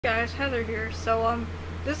Guys, Heather here. So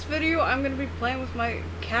this video I'm gonna be playing with my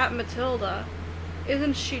cat Matilda.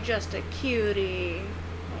 Isn't she just a cutie?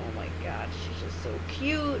 Oh my god, she's just so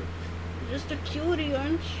cute. Just a cutie,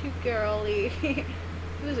 aren't you, girly?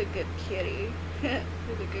 Who's a good kitty?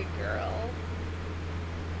 Who's a good girl?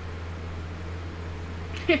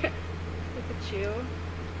 Look at you.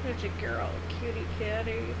 Such a girl, cutie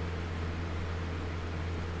kitty.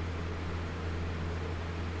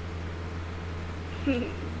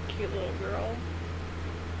 Cute little girl.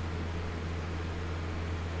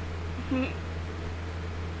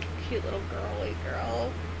 Cute little girly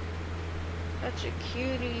girl. Such a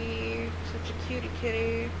cutie. Such a cutie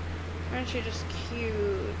kitty. Aren't you just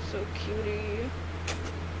cute? So cutie.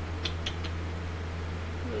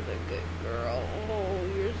 You're a good girl. Oh,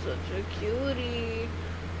 you're such a cutie.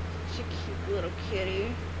 Such a cute little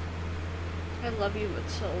kitty. I love you,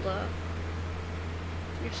 Matilda.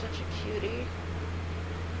 You're such a cutie.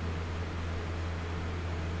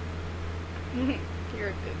 You're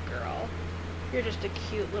a good girl. You're just a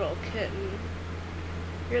cute little kitten.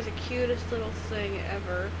 You're the cutest little thing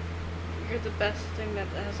ever. You're the best thing that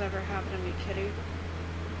has ever happened to me, kitty.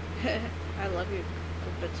 I love you,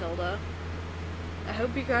 Matilda. I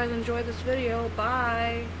hope you guys enjoyed this video.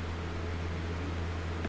 Bye!